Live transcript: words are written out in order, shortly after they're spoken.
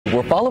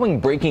We're following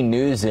breaking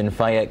news in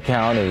Fayette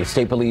County.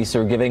 State police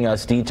are giving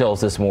us details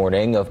this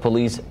morning of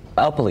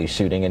a police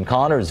shooting in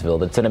Connersville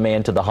that sent a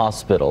man to the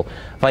hospital.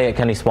 Fayette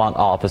County SWAT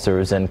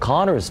officers and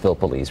Connersville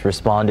police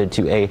responded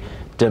to a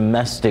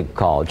domestic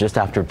call just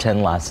after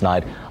 10 last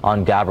night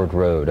on Gabbard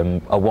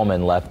Road. A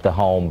woman left the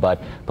home,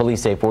 but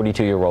police say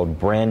 42-year-old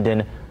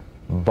Brandon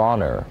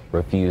Bonner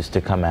refused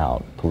to come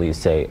out. Police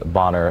say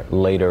Bonner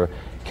later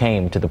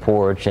came to the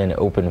porch and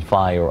opened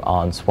fire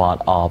on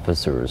SWAT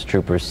officers.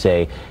 Troopers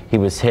say he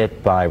was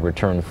hit by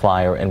return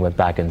fire and went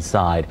back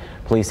inside.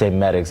 Police say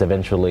medics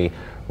eventually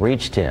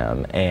reached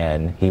him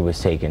and he was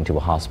taken to a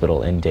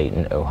hospital in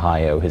Dayton,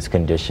 Ohio. His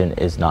condition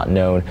is not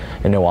known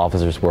and no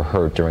officers were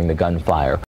hurt during the gunfire.